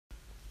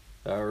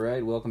All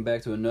right, welcome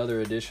back to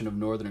another edition of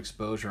Northern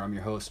Exposure. I'm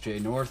your host, Jay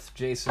North,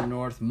 Jason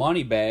North.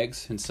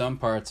 Moneybags in some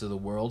parts of the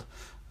world.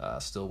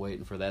 Still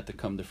waiting for that to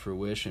come to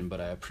fruition,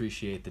 but I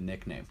appreciate the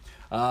nickname.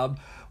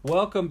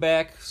 Welcome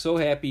back. So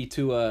happy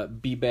to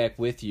be back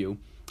with you.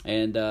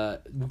 And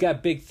we've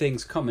got big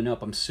things coming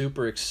up. I'm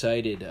super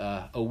excited.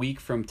 A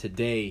week from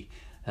today,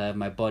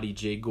 my buddy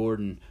Jay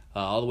Gordon,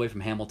 all the way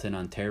from Hamilton,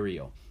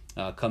 Ontario.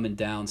 Coming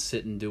down,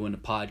 sitting, doing a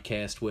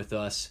podcast with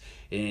us,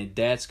 and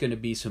that's going to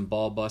be some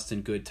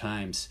ball-busting good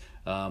times.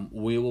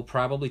 We will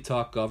probably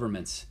talk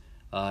governments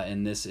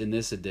in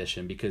this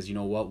edition because you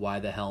know what? Why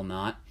the hell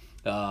not?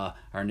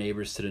 Our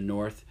neighbors to the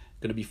north,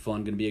 going to be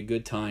fun, going to be a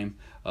good time.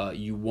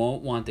 You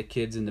won't want the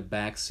kids in the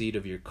back seat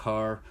of your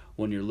car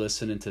when you're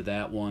listening to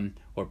that one,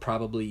 or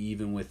probably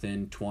even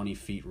within 20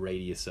 feet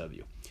radius of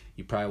you.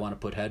 You probably want to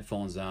put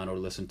headphones on or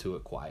listen to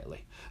it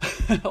quietly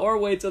or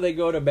wait till they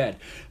go to bed.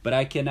 But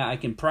I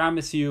can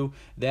promise you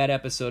that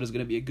episode is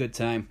going to be a good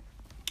time.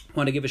 I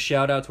want to give a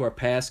shout out to our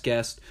past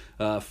guest,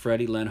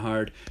 Freddie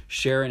Lenhard,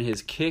 sharing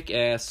his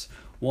kick-ass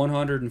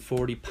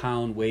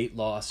 140-pound weight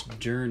loss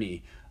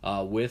journey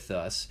with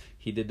us.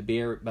 He did the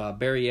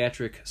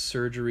bariatric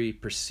surgery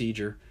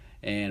procedure.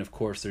 And, of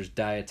course, there's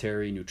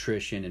dietary,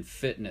 nutrition, and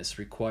fitness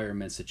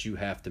requirements that you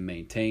have to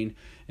maintain.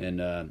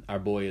 And our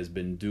boy has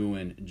been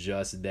doing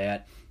just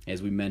that.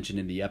 As we mentioned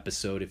in the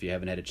episode, if you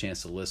haven't had a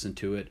chance to listen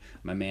to it,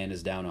 my man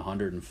is down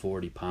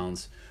 140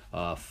 pounds,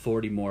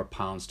 40 more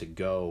pounds to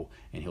go,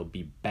 and he'll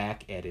be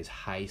back at his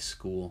high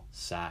school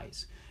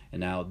size.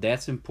 And now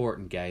that's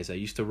important, guys. I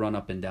used to run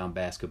up and down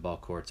basketball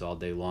courts all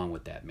day long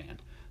with that man.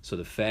 So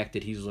the fact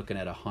that he's looking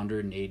at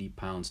 180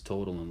 pounds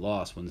total in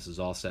loss when this is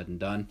all said and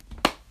done,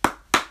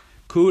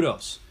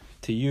 kudos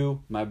to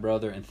you, my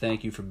brother, and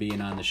thank you for being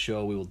on the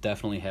show. We will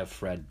definitely have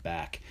Fred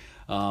back.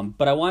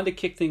 But I wanted to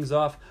kick things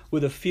off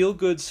with a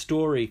feel-good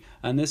story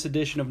on this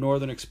edition of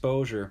Northern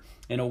Exposure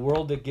in a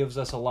world that gives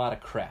us a lot of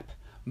crap.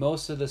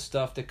 Most of the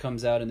stuff that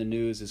comes out in the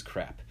news is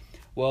crap.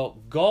 Well,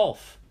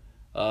 golf,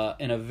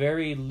 in a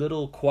very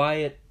little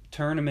quiet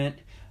tournament,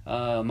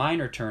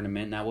 minor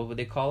tournament. Now, what would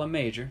they call a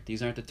major?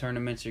 These aren't the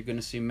tournaments you're going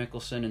to see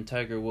Mickelson and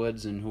Tiger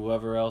Woods and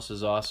whoever else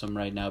is awesome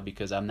right now,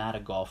 because I'm not a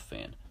golf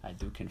fan. I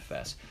do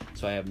confess.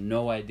 So I have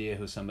no idea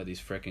who some of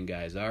these frickin'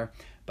 guys are,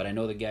 but I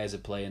know the guys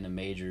that play in the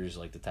majors,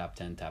 like the top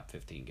 10, top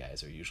 15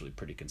 guys, are usually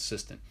pretty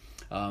consistent.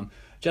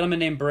 Gentleman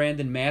named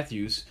Brandon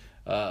Matthews,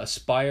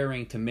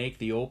 aspiring to make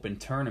the Open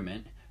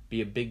tournament,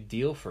 be a big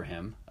deal for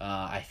him.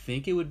 I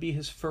think it would be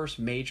his first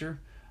major.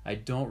 I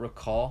don't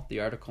recall. The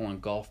article on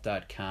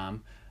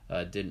golf.com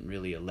didn't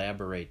really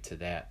elaborate to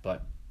that,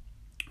 but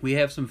we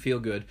have some feel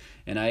good,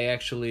 and I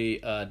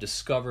actually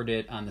discovered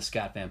it on the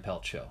Scott Van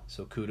Pelt show.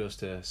 So kudos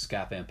to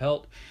Scott Van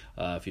Pelt.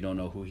 If you don't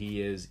know who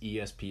he is,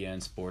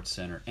 ESPN Sports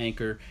Center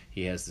anchor.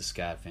 He has the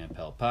Scott Van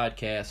Pelt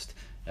podcast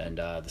and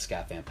the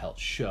Scott Van Pelt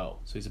show.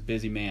 So he's a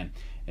busy man,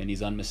 and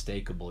he's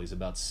unmistakable. He's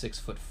about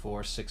 6'4",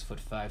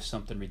 6'5",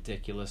 something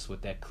ridiculous,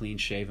 with that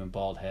clean-shaven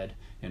bald head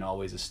and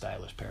always a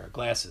stylish pair of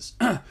glasses.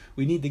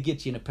 We need to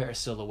get you in a pair of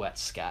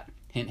silhouettes, Scott.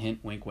 Hint,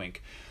 hint, wink,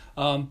 wink.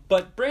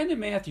 But Brandon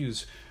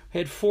Matthews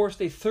had forced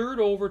a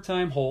third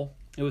overtime hole.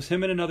 It was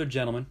him and another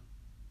gentleman.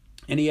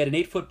 And he had an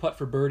 8-foot putt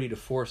for birdie to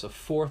force a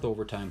fourth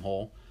overtime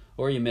hole,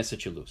 or you miss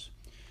it, you lose.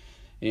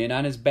 And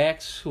on his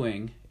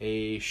backswing,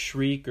 a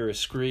shriek or a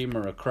scream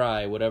or a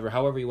cry,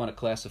 however you want to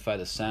classify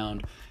the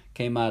sound,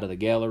 came out of the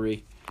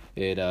gallery.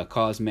 It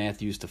caused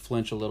Matthews to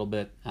flinch a little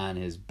bit on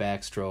his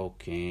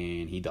backstroke,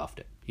 and he duffed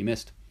it. He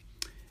missed.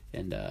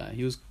 And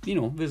he was,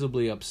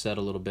 visibly upset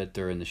a little bit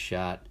during the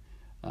shot.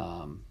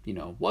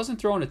 Wasn't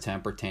throwing a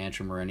temper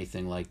tantrum or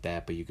anything like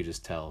that, but you could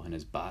just tell in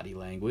his body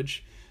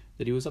language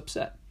that he was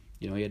upset.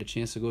 He had a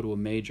chance to go to a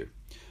major.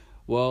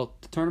 Well,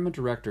 the tournament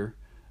director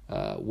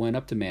went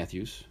up to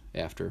Matthews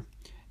after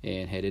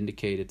and had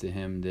indicated to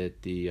him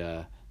that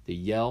the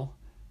yell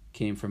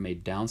came from a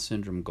Down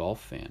syndrome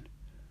golf fan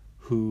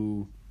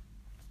who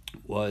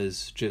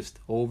was just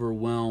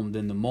overwhelmed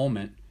in the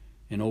moment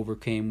and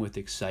overcame with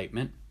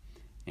excitement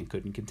and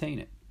couldn't contain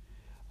it.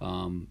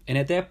 And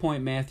at that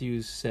point,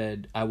 Matthews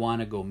said, I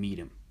want to go meet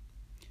him.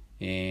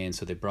 And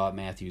so they brought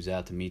Matthews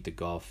out to meet the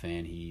golf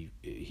fan.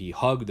 He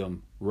hugged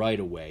him right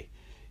away.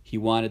 He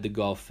wanted the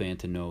golf fan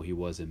to know he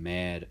wasn't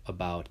mad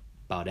about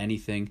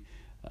anything.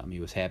 He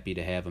was happy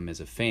to have him as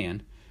a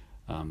fan,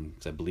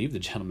 because I believe the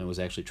gentleman was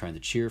actually trying to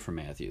cheer for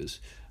Matthews.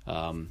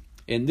 And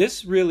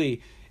this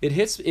really, it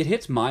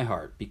hits my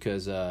heart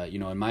because,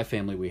 in my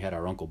family we had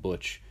our Uncle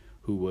Butch,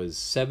 who was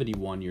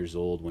 71 years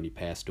old when he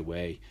passed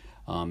away.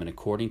 And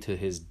according to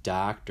his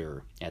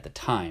doctor at the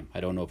time, I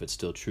don't know if it's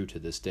still true to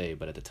this day,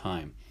 but at the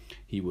time,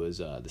 he was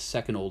the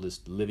second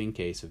oldest living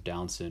case of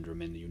Down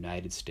syndrome in the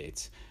United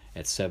States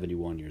at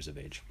 71 years of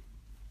age.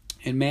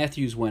 And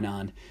Matthews went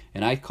on,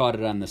 and I caught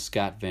it on the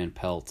Scott Van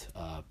Pelt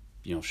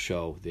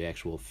show, the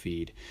actual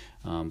feed.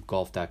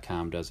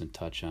 Golf.com doesn't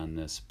touch on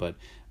this, but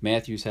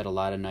Matthews had a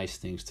lot of nice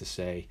things to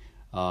say,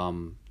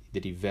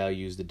 that he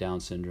values the Down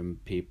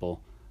syndrome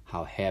people,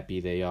 how happy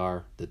they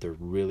are, that they're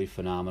really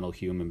phenomenal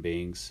human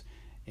beings,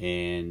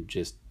 and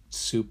just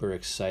super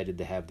excited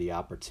to have the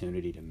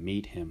opportunity to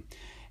meet him.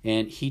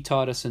 And he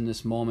taught us in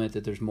this moment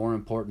that there's more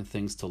important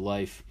things to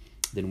life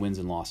than wins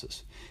and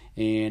losses.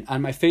 And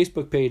on my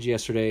Facebook page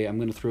yesterday, I'm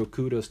going to throw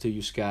kudos to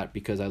you, Scott,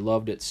 because I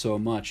loved it so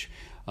much.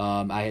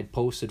 I had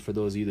posted, for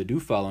those of you that do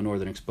follow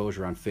Northern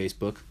Exposure on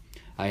Facebook,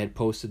 I had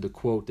posted the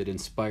quote that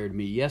inspired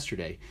me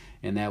yesterday,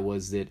 and that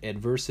was that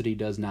adversity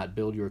does not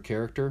build your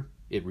character,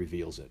 it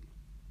reveals it.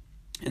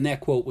 And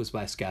that quote was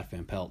by Scott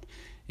Van Pelt.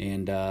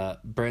 And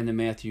Brandon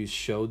Matthews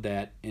showed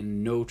that,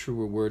 and no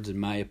truer words, in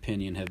my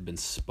opinion, have been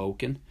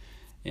spoken.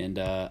 And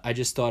I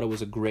just thought it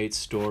was a great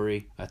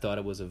story. I thought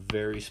it was a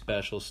very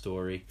special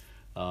story,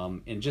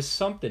 and just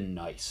something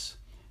nice.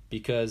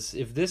 Because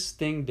if this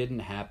thing didn't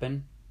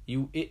happen,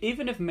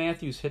 even if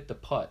Matthews hit the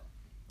putt,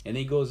 and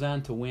he goes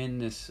on to win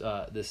this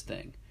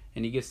thing,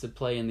 and he gets to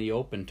play in the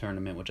Open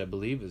tournament, which I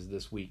believe is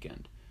this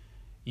weekend,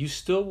 you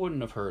still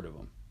wouldn't have heard of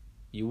him.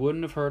 You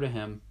wouldn't have heard of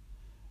him.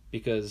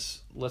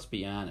 Because, let's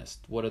be honest,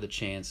 what are the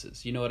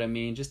chances? You know what I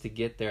mean? Just to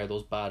get there,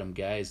 those bottom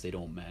guys, they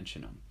don't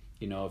mention them.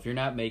 You know, if you're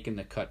not making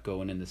the cut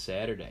going into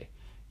Saturday,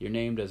 your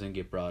name doesn't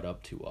get brought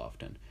up too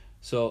often.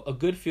 So, a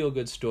good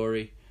feel-good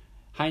story.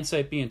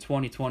 Hindsight being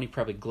 2020,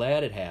 probably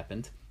glad it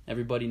happened.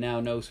 Everybody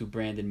now knows who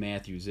Brandon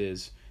Matthews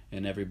is,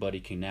 and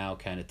everybody can now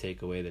kind of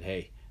take away that,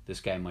 hey,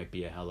 this guy might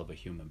be a hell of a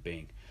human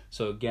being.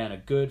 So, again, a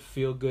good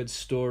feel-good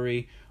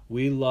story.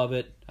 We love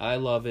it. I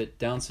love it.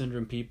 Down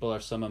syndrome people are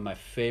some of my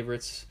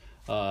favorites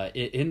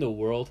in the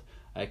world.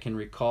 I can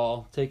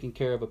recall taking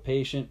care of a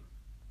patient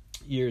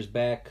years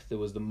back. There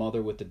was the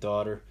mother with the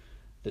daughter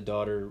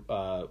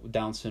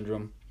Down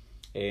syndrome,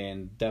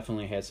 and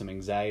definitely had some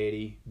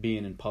anxiety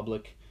being in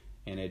public,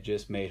 and it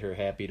just made her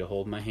happy to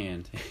hold my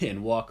hand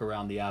and walk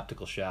around the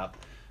optical shop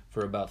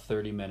for about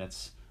 30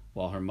 minutes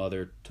while her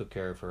mother took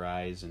care of her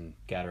eyes and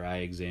got her eye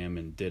exam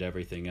and did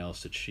everything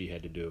else that she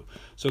had to do.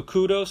 So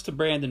kudos to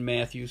Brandon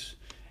Matthews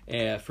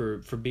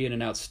for being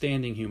an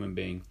outstanding human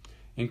being.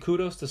 And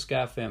kudos to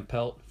Scott Van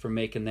Pelt for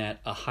making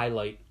that a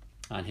highlight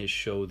on his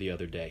show the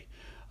other day.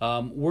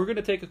 We're going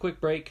to take a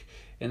quick break,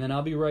 and then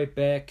I'll be right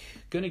back.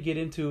 Going to get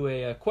into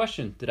a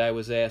question that I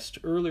was asked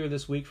earlier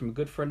this week from a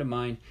good friend of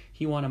mine.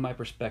 He wanted my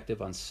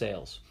perspective on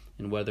sales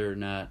and whether or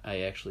not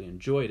I actually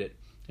enjoyed it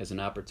as an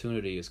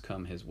opportunity has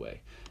come his way.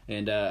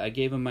 And I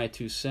gave him my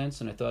 2 cents,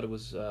 and I thought it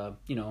was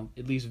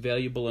at least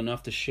valuable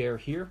enough to share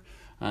here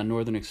on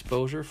Northern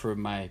Exposure for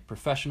my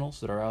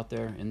professionals that are out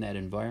there in that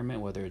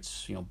environment, whether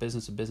it's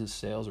business-to-business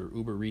sales or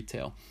Uber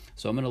retail.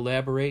 So I'm going to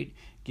elaborate,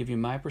 give you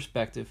my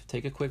perspective,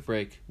 take a quick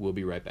break. We'll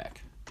be right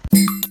back.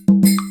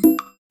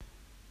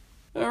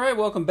 All right,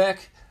 welcome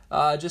back.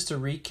 Just to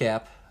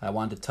recap, I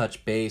wanted to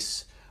touch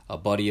base. A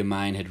buddy of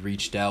mine had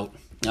reached out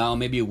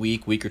maybe a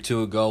week or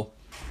two ago.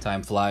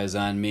 Time flies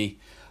on me.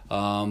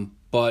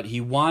 But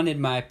he wanted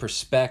my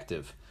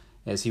perspective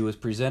as he was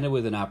presented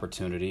with an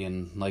opportunity,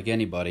 and like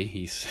anybody,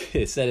 he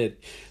said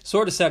it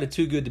sort of sounded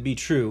too good to be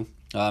true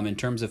in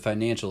terms of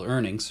financial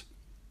earnings,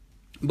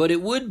 but it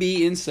would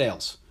be in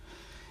sales.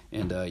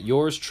 And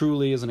yours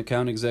truly is an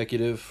account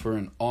executive for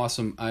an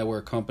awesome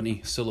eyewear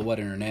company, Silhouette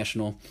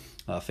International,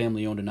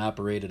 family-owned and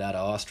operated out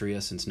of Austria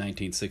since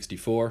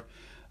 1964.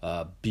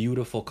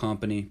 Beautiful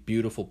company,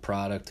 beautiful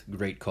product,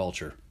 great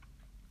culture.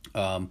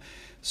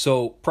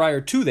 So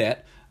prior to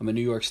that, I'm a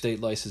New York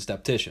State licensed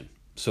optician.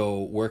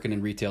 So working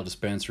in retail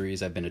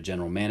dispensaries, I've been a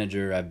general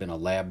manager, I've been a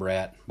lab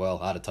rat,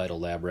 out of title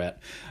lab rat,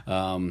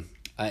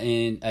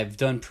 and I've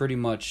done pretty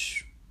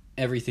much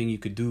everything you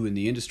could do in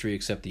the industry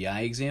except the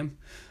eye exam,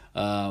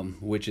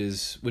 which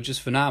is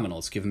phenomenal.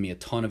 It's given me a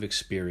ton of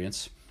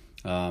experience,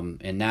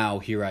 and now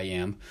here I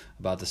am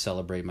about to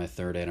celebrate my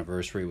 3rd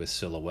anniversary with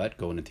Silhouette,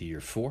 going into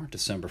year 4.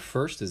 December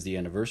 1st is the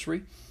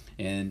anniversary,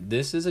 and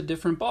this is a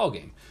different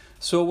ballgame.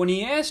 So when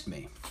he asked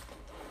me,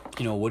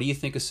 what do you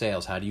think of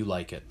sales? How do you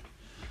like it?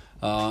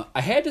 I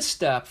had to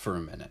stop for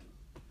a minute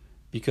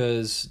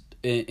because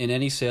in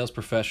any sales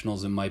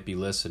professionals that might be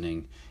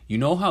listening, you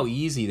know how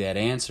easy that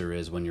answer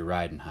is when you're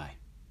riding high.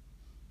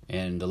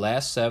 And the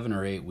last 7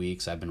 or 8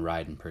 weeks, I've been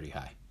riding pretty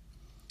high.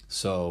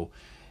 So,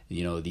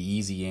 the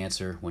easy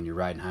answer when you're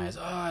riding high is,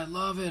 oh, I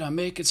love it. I'm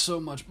making so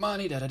much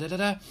money,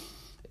 da-da-da-da-da.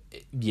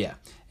 Yeah.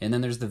 And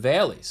then there's the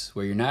valleys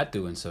where you're not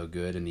doing so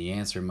good, and the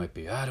answer might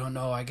be, I don't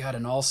know, I got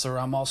an ulcer,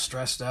 I'm all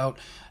stressed out,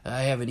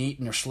 I haven't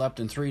eaten or slept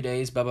in 3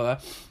 days, blah, blah,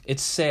 blah.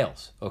 It's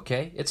sales,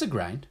 okay? It's a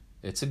grind,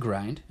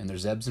 and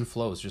there's ebbs and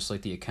flows, just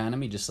like the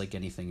economy, just like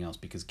anything else,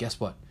 because guess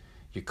what?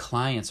 Your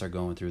clients are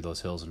going through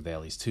those hills and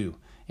valleys too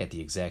at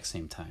the exact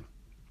same time.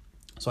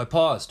 So I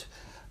paused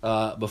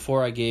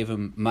before I gave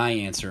him my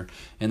answer,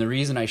 and the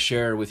reason I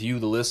share it with you,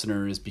 the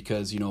listener, is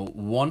because,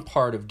 one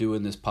part of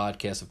doing this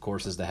podcast, of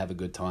course, is to have a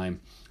good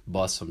time,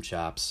 bust some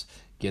chops,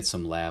 get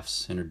some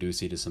laughs,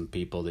 introduce you to some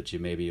people that you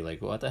may be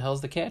like, what the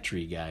hell's the cat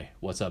tree guy?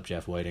 What's up,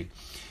 Jeff Whiting?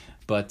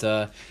 But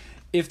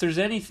if there's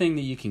anything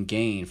that you can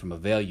gain from a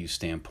value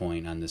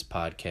standpoint on this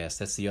podcast,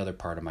 that's the other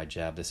part of my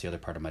job. That's the other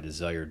part of my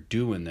desire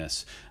doing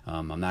this.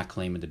 I'm not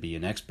claiming to be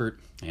an expert.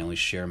 I only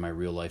share my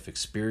real life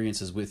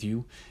experiences with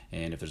you.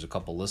 And if there's a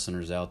couple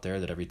listeners out there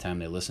that every time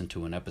they listen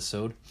to an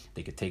episode,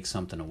 they could take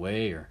something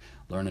away or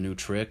learn a new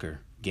trick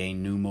or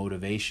gain new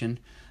motivation,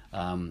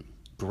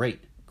 great.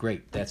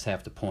 That's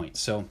half the point.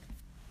 So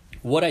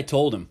what I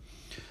told him,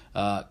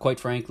 quite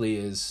frankly,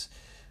 is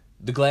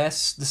the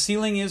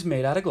ceiling is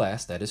made out of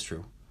glass. That is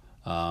true.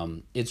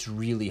 It's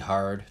really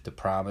hard to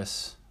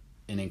promise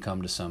an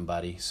income to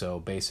somebody. So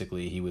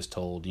basically he was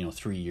told,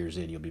 3 years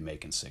in, you'll be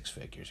making six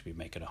figures. You'll be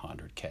making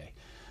 $100K.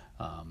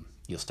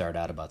 You'll start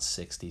out about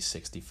 60,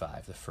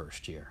 65 the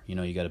first year.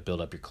 You got to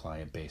build up your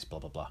client base, blah,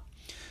 blah, blah.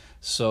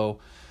 So,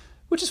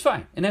 which is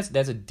fine. And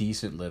that's a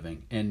decent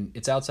living. And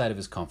it's outside of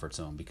his comfort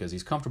zone because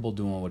he's comfortable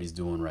doing what he's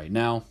doing right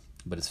now,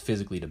 but it's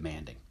physically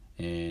demanding.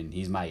 And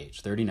he's my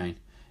age, 39.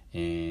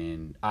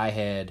 And I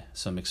had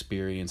some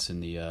experience in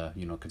the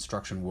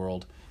construction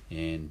world,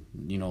 and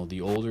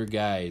the older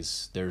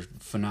guys, they're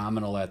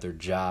phenomenal at their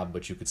job,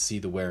 but you could see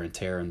the wear and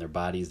tear in their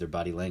bodies, their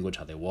body language,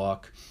 how they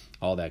walk,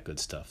 all that good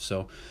stuff.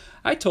 So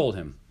I told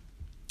him,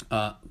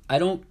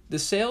 the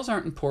sales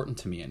aren't important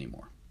to me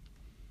anymore.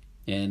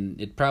 And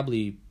it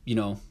probably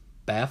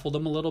baffled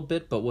him a little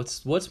bit, but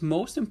what's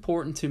most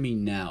important to me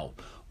now,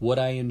 what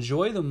I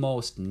enjoy the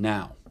most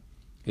now,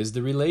 is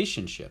the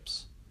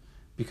relationships.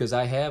 Because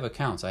I have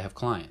accounts, I have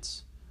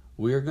clients.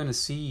 We're going to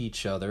see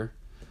each other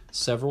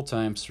several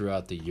times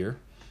throughout the year,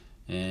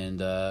 and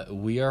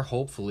we are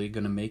hopefully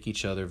going to make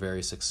each other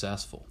very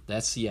successful.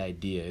 That's the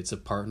idea. It's a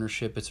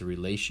partnership, it's a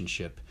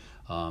relationship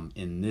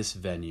in this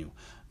venue.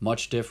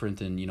 Much different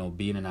than,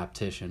 being an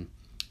optician.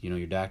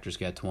 Your doctor's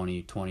got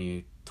 20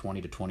 to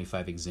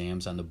 25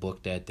 exams on the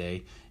book that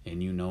day,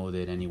 and you know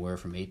that anywhere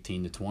from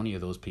 18 to 20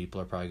 of those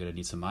people are probably going to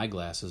need some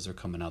eyeglasses. They're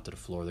coming out to the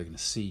floor, they're going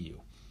to see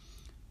you.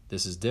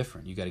 This is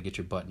different. You got to get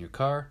your butt in your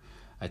car.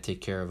 I take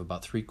care of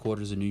about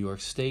 3/4 of New York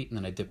State, and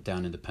then I dip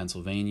down into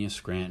Pennsylvania,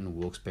 Scranton,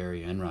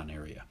 Wilkes-Barre, Enron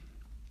area.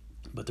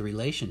 But the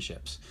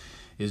relationships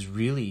is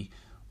really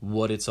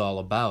what it's all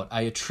about.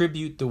 I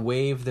attribute the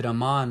wave that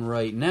I'm on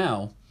right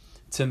now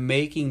to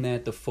making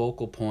that the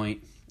focal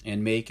point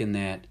and making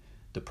that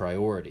the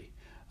priority.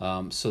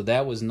 So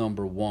that was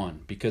number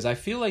one, because I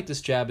feel like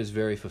this job is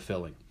very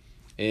fulfilling.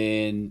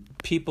 And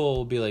people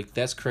will be like,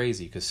 that's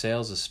crazy because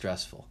sales is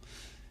stressful.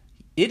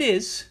 It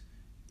is.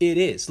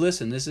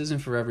 Listen, this isn't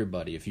for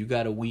everybody. If you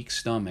got a weak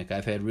stomach,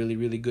 I've had really,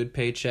 really good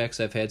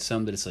paychecks. I've had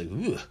some that it's like,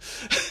 ooh.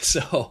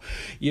 So,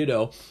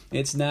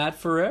 it's not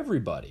for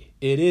everybody.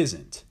 It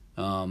isn't.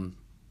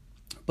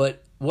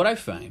 But what I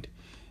find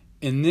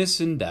in this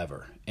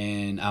endeavor,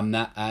 and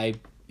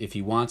if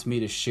he wants me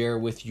to share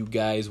with you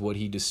guys what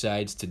he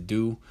decides to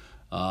do,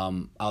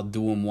 I'll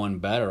do him one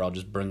better. I'll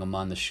just bring him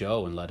on the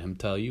show and let him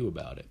tell you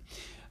about it.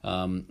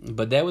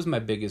 But that was my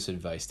biggest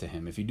advice to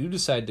him. If you do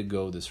decide to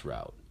go this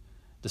route,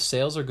 the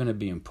sales are going to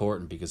be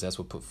important because that's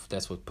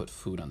what put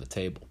food on the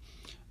table.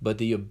 But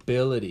the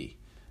ability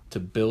to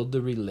build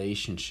the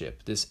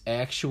relationship, this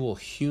actual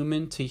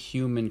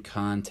human-to-human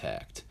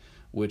contact,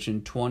 which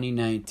in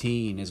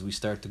 2019, as we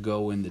start to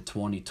go into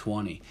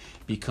 2020,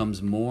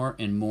 becomes more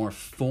and more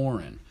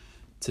foreign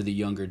to the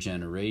younger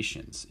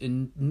generations.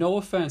 And no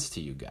offense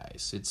to you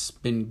guys, it's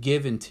been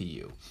given to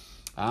you.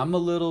 I'm a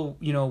little,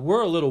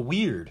 we're a little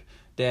weird.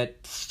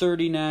 That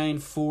 39,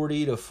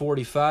 40 to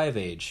 45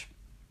 age.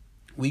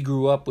 We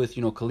grew up with,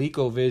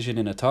 ColecoVision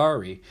and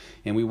Atari,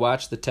 and we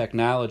watched the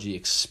technology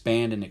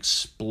expand and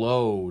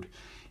explode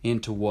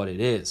into what it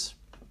is.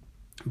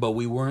 But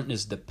we weren't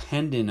as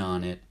dependent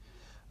on it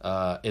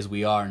as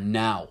we are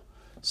now.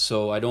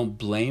 So I don't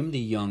blame the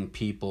young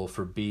people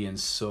for being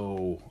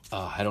so,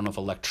 I don't know if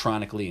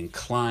electronically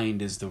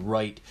inclined is the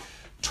right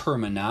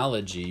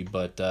terminology,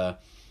 but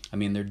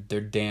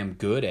they're damn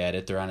good at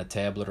it. They're on a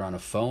tablet or on a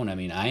phone.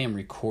 I am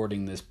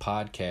recording this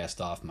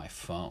podcast off my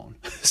phone,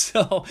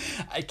 so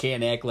I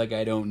can't act like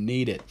I don't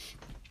need it.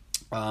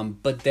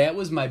 But that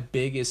was my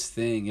biggest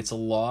thing. It's a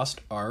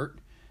lost art.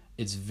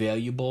 It's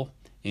valuable,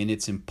 and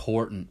it's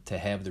important to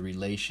have the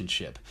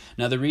relationship.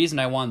 Now, the reason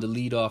I wanted to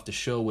lead off the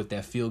show with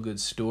that feel-good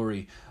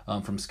story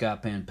from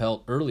Scott Van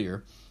Pelt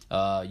earlier,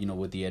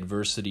 with the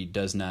adversity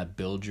does not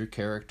build your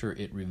character,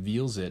 it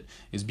reveals it,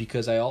 is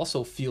because I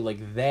also feel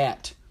like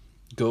that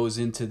goes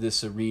into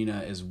this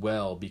arena as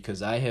well,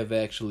 because I have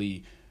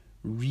actually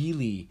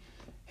really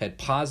had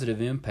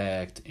positive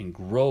impact and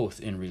growth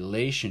in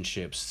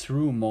relationships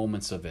through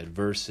moments of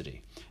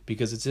adversity,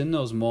 because it's in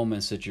those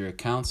moments that your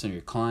accounts and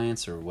your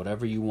clients, or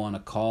whatever you want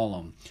to call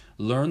them,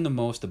 learn the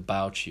most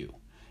about you.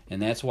 And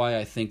that's why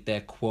I think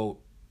that quote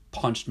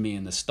punched me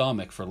in the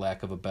stomach, for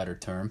lack of a better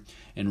term,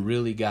 and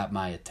really got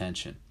my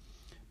attention.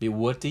 But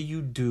what do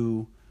you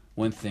do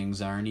when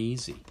things aren't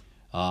easy?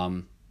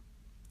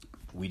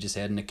 We just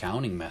had an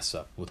accounting mess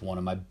up with one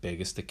of my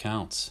biggest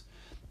accounts.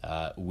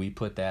 We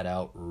put that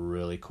out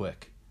really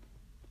quick.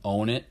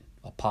 Own it,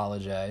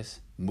 apologize,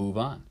 move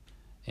on.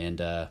 And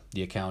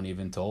the account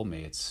even told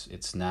me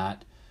it's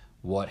not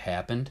what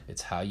happened,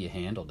 it's how you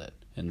handled it.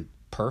 And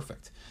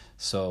perfect.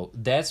 So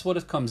that's what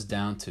it comes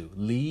down to.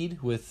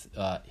 Lead with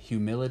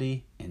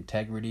humility,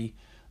 integrity,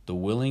 the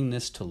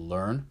willingness to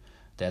learn.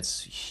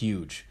 That's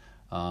huge.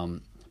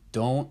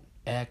 Don't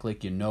act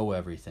like you know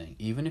everything.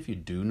 Even if you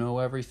do know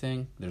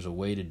everything, there's a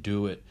way to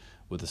do it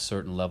with a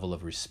certain level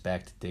of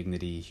respect,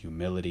 dignity,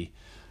 humility,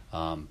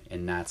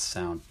 and not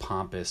sound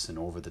pompous and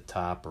over the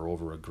top or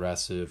over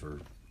aggressive or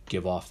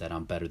give off that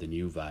I'm better than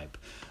you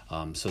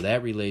vibe. So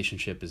that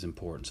relationship is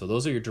important. So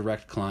those are your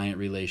direct client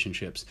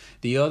relationships.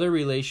 The other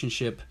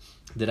relationship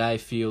that I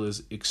feel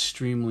is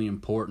extremely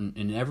important,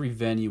 and every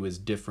venue is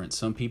different.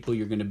 Some people,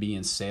 you're going to be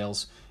in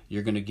sales,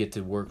 you're going to get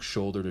to work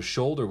shoulder to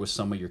shoulder with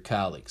some of your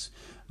colleagues.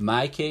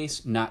 My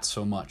case, not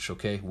so much,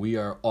 okay? We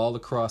are all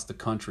across the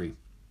country.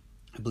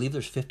 I believe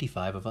there's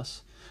 55 of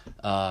us,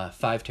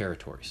 5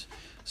 territories.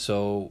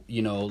 So,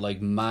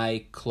 like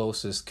my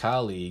closest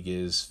colleague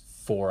is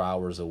 4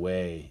 hours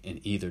away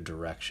in either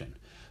direction.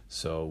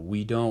 So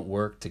we don't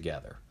work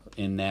together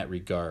in that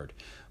regard.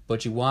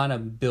 But you want to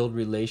build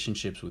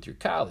relationships with your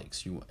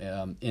colleagues.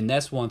 And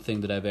that's one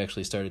thing that I've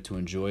actually started to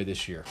enjoy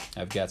this year.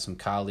 I've got some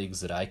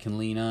colleagues that I can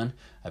lean on.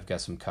 I've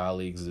got some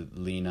colleagues that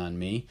lean on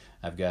me.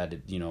 I've got,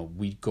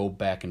 we go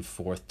back and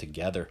forth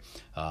together.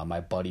 My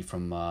buddy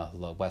from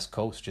the West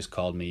Coast just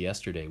called me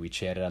yesterday. We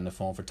chatted on the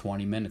phone for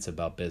 20 minutes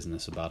about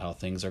business, about how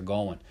things are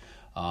going.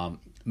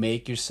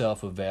 Make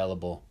yourself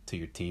available to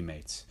your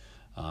teammates.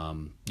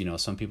 Some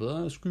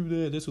people, screw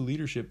that, that's a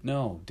leadership.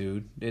 No,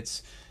 dude,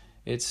 it's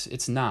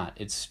not.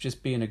 It's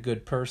just being a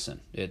good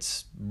person.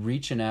 It's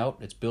reaching out,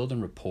 it's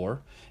building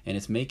rapport, and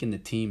it's making the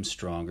team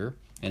stronger,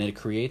 and it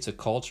creates a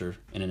culture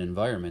and an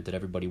environment that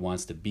everybody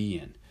wants to be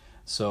in.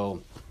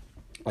 So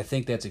I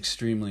think that's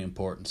extremely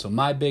important. So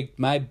my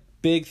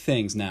big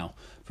things now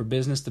for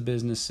business to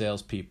business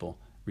salespeople: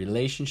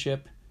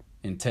 relationship,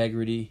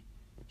 integrity,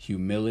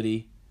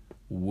 humility,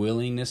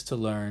 willingness to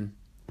learn,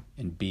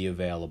 and be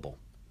available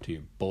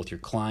to both your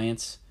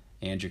clients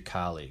and your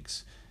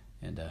colleagues.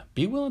 And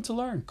be willing to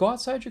learn. Go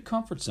outside your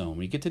comfort zone.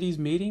 When you get to these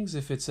meetings,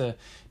 if it's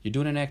you're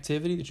doing an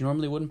activity that you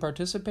normally wouldn't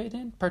participate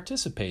in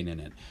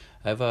it.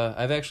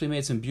 I've actually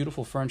made some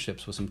beautiful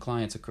friendships with some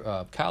clients,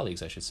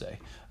 colleagues, I should say,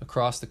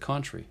 across the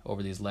country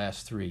over these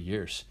last 3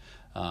 years.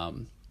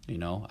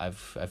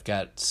 I've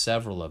got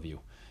several of you,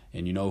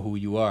 and you know who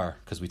you are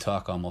because we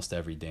talk almost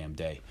every damn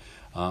day.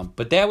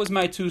 But that was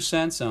my 2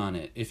 cents on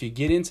it. If you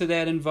get into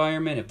that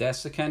environment, if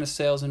that's the kind of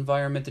sales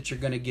environment that you're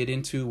going to get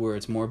into where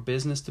it's more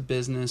business to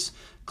business,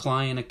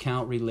 client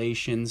account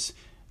relations,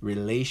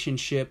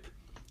 relationship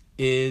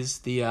is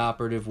the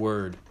operative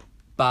word.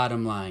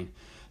 Bottom line.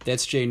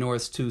 That's Jay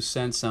North's 2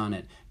 cents on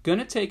it.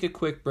 Gonna take a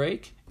quick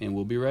break, and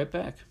we'll be right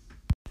back.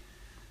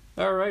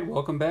 All right,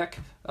 welcome back.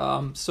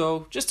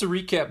 So just to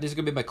recap, these are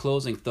going to be my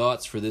closing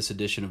thoughts for this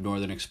edition of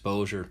Northern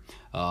Exposure.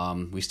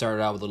 We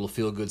started out with a little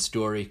feel-good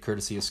story,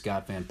 courtesy of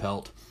Scott Van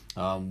Pelt,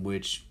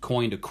 which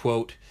coined a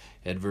quote: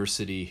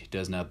 "Adversity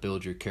does not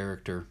build your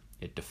character,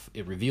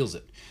 it reveals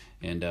it."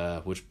 And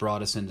which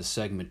brought us into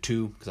segment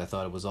 2, because I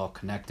thought it was all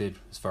connected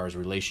as far as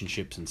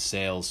relationships and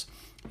sales.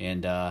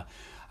 And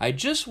I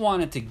just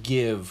wanted to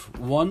give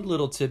one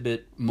little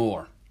tidbit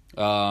more.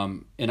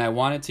 And I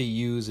wanted to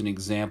use an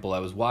example. I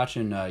was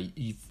watching,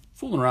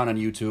 fooling around on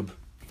YouTube,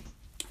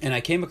 and I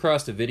came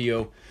across a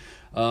video,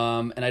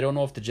 and I don't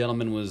know if the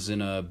gentleman was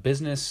in a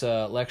business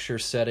lecture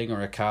setting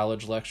or a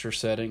college lecture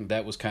setting.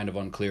 That was kind of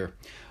unclear.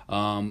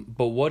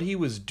 But what he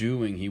was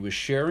doing, he was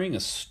sharing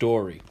a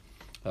story.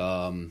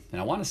 And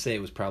I want to say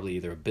it was probably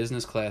either a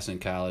business class in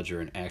college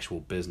or an actual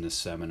business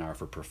seminar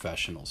for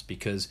professionals,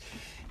 because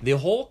the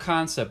whole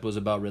concept was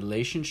about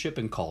relationship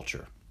and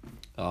culture.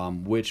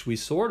 Which we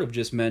sort of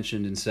just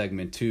mentioned in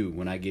segment 2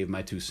 when I gave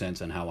my 2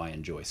 cents on how I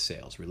enjoy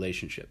sales,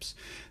 relationships.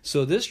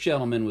 So this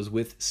gentleman was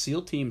with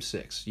SEAL Team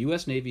 6,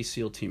 U.S. Navy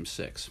SEAL Team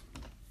 6.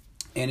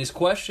 And his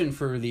question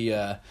for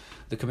the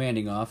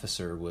commanding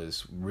officer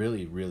was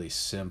really, really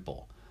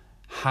simple.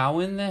 How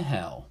in the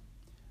hell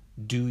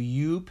do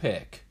you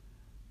pick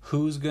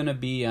who's going to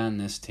be on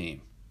this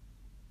team?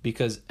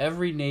 Because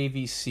every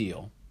Navy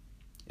SEAL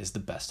is the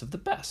best of the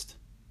best,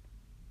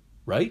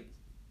 right?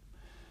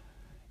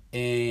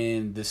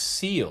 And the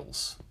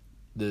SEALs,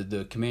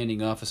 the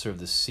commanding officer of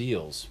the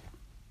SEALs,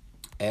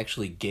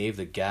 actually gave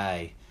the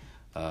guy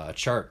a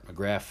chart, a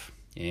graph,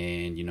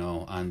 and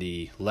on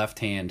the left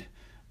hand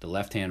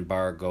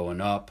bar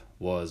going up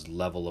was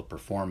level of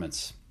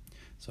performance.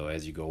 So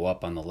as you go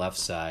up on the left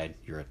side,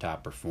 you're a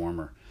top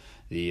performer.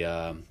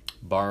 The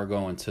bar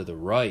going to the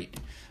right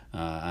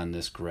on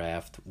this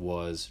graph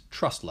was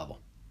trust level.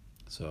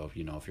 So if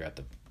you're at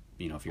the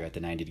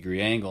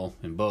 90-degree angle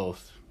in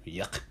both,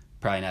 yuck.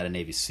 Probably not a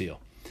Navy SEAL.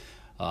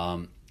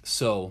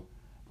 So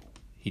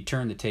he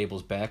turned the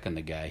tables back on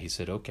the guy. He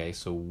said, okay,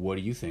 so what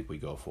do you think we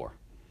go for?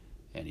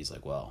 And he's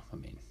like, well,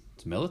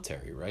 it's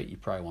military, right? You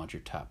probably want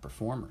your top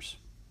performers.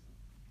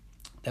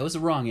 That was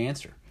the wrong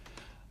answer.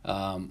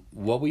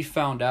 What we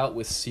found out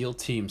with SEAL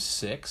Team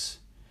 6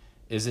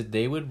 is that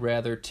they would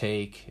rather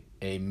take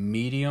a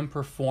medium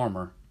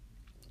performer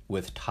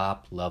with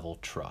top-level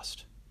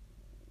trust.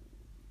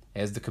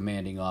 As the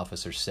commanding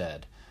officer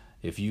said,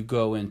 If you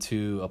go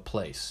into a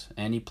place,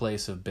 any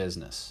place of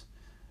business,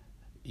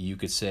 you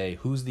could say,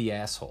 who's the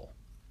asshole?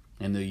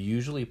 And they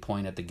usually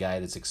point at the guy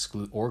that's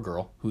or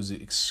girl who's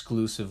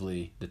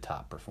exclusively the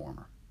top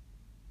performer.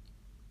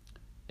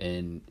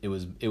 And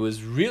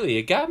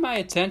it got my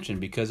attention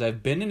because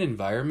I've been in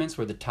environments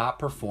where the top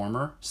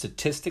performer,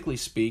 statistically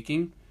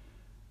speaking,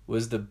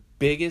 was the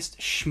biggest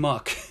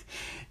schmuck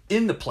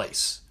in the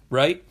place,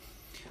 right?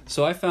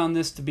 So I found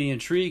this to be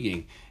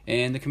intriguing.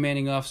 And the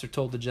commanding officer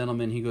told the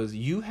gentleman, he goes,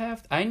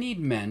 I need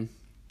men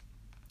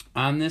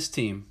on this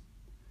team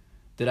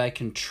that I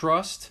can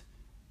trust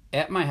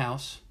at my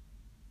house,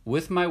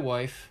 with my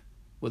wife,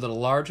 with a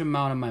large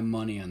amount of my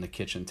money on the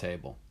kitchen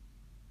table.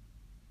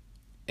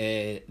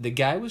 The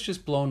guy was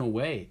just blown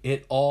away.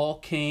 It all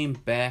came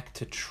back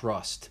to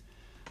trust.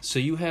 So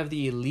you have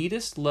the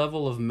elitist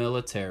level of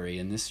military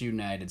in this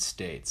United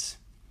States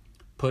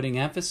putting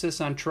emphasis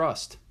on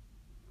trust,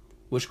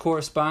 which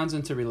corresponds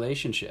into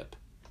relationship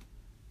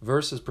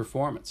versus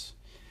performance.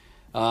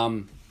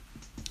 I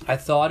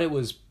thought it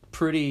was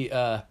pretty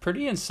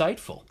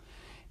insightful.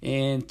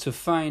 And to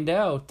find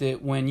out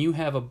that when you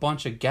have a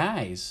bunch of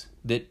guys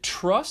that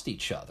trust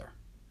each other,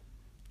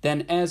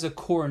 then as a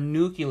core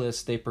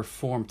nucleus, they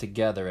perform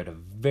together at a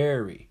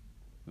very,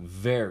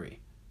 very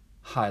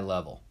high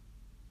level.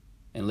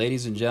 And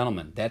ladies and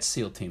gentlemen, that's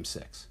SEAL Team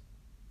 6.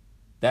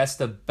 That's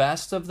the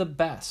best of the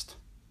best.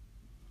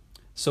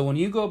 So when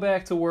you go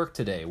back to work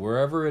today,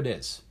 wherever it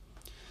is,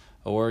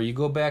 or you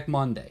go back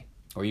Monday,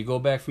 or you go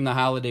back from the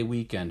holiday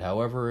weekend,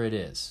 however it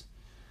is,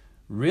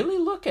 really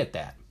look at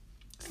that.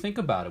 Think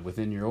about it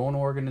within your own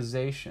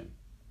organization.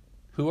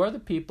 Who are the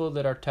people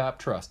that are top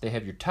trust? They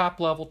have your top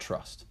level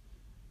trust.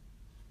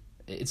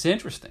 It's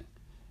interesting.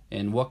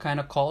 And what kind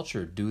of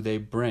culture do they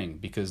bring?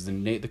 Because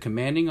the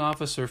commanding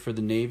officer for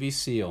the Navy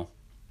SEAL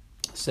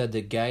said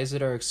that guys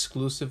that are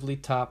exclusively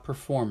top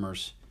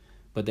performers,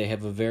 but they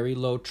have a very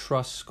low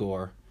trust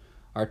score,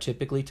 are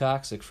typically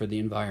toxic for the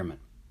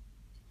environment,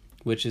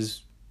 which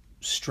is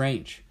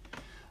strange.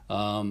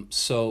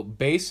 So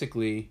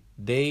basically,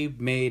 they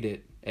made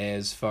it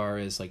as far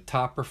as like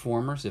top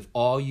performers. If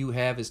all you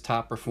have is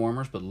top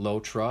performers but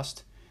low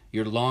trust,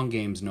 your long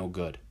game's no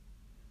good.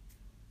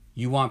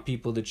 You want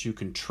people that you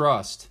can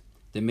trust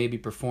that maybe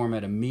perform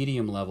at a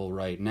medium level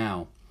right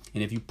now.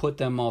 And if you put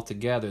them all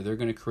together, they're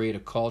going to create a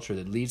culture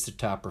that leads to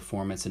top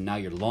performance, and now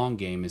your long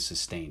game is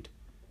sustained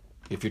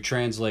if you're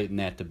translating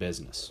that to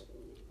business.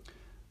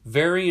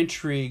 Very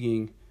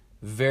intriguing,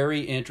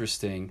 very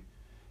interesting.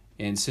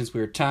 And since we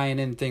were tying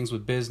in things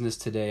with business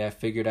today, I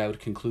figured I would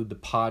conclude the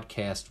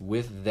podcast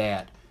with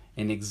that.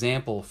 An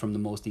example from the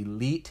most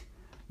elite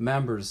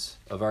members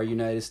of our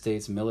United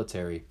States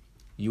military,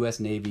 U.S.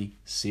 Navy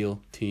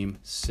SEAL Team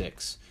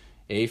 6.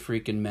 A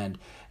freaking mend.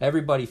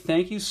 Everybody,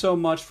 thank you so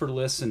much for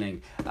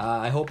listening.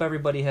 I hope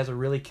everybody has a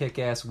really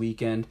kick-ass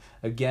weekend.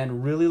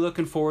 Again, really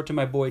looking forward to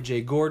my boy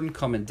Jay Gordon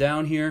coming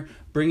down here,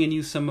 bringing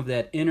you some of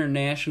that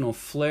international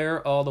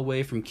flair all the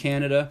way from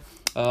Canada.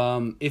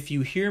 If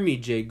you hear me,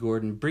 Jay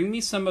Gordon, bring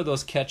me some of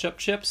those ketchup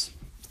chips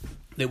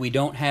that we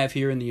don't have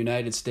here in the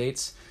United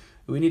States.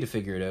 We need to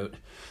figure it out.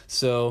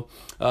 So,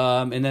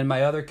 and then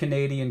my other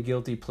Canadian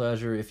guilty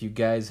pleasure, if you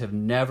guys have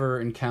never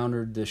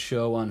encountered the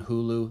show on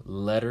Hulu,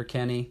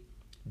 Letterkenny,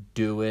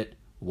 do it,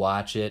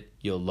 watch it,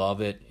 you'll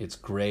love it. It's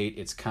great,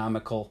 it's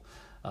comical.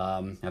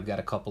 I've got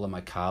a couple of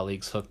my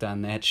colleagues hooked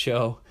on that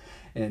show,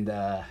 and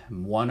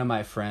one of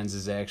my friends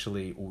is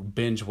actually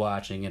binge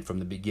watching it from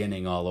the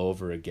beginning all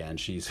over again.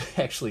 She's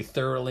actually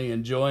thoroughly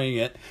enjoying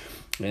it,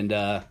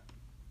 and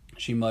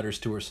she mutters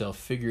to herself,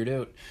 figure it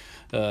out,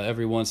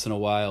 every once in a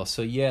while.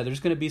 So yeah, there's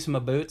going to be some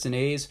abouts and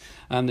A's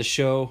on the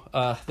show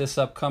this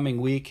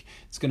upcoming week.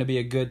 It's going to be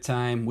a good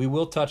time. We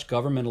will touch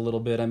government a little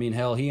bit. I mean,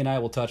 hell, he and I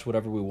will touch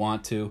whatever we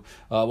want to.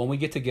 When we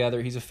get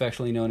together, he's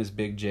affectionately known as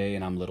Big J,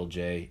 and I'm Little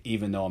J,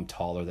 even though I'm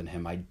taller than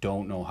him. I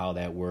don't know how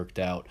that worked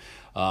out.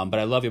 But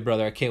I love you,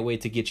 brother. I can't wait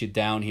to get you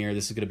down here.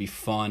 This is going to be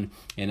fun.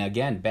 And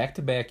again,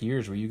 back-to-back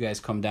years where you guys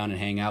come down and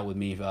hang out with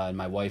me and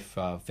my wife,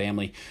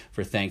 family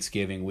for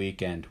Thanksgiving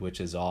weekend, which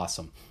is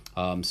awesome.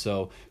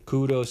 So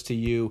kudos to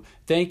you.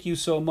 Thank you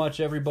so much,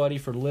 everybody,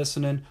 for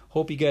listening.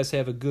 Hope you guys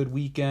have a good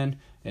weekend,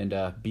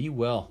 and be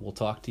well. We'll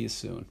talk to you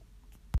soon.